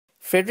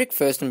Frederic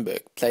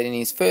Furstenberg played in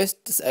his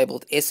first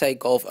disabled SA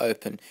Golf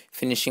Open,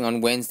 finishing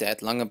on Wednesday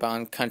at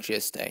Longbourn Country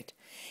Estate,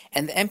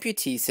 and the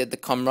amputee said the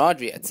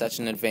camaraderie at such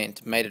an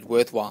event made it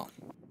worthwhile.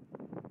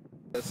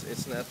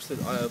 It's an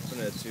absolute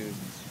eye-opener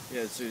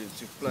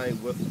to play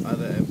with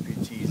other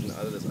amputees and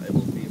other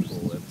disabled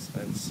people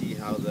and see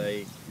how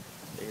they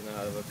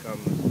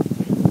overcome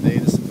their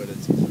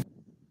disabilities.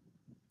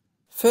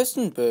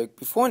 Furstenberg,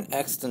 before an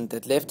accident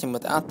that left him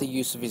without the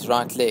use of his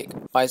right leg,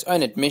 by his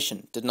own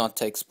admission, did not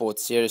take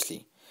sports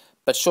seriously.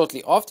 But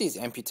shortly after his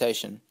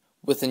amputation,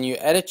 with a new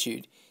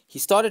attitude, he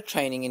started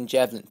training in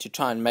javelin to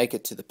try and make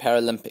it to the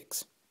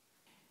Paralympics.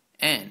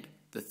 And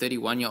the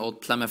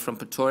 31-year-old plumber from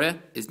Pretoria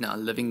is now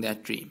living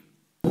that dream.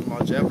 My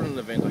javelin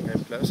event, I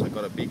came close. I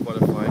got a B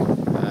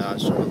qualifying. I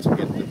struggled to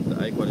get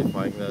the A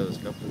qualifying, though it was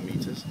a couple of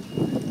meters.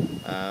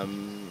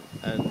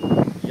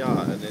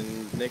 And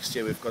then next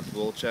year we've got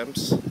world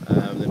champs.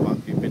 There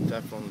might be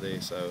pentathlon there,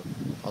 so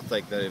I'll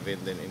take that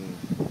event then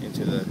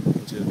into the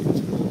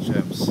world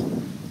champs.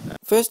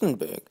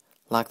 Furstenberg,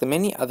 like the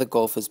many other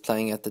golfers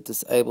playing at the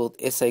disabled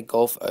SA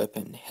Golf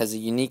Open, has a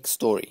unique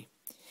story.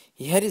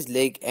 He had his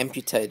leg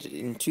amputated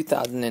in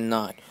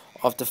 2009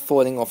 after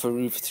falling off a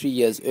roof 3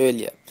 years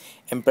earlier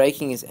and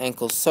breaking his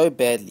ankle so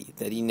badly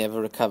that he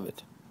never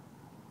recovered.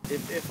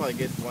 If I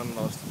get one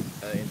last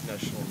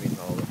international meet,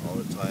 I'll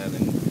retire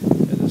and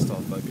just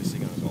start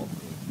focusing on golf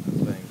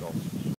and playing golf.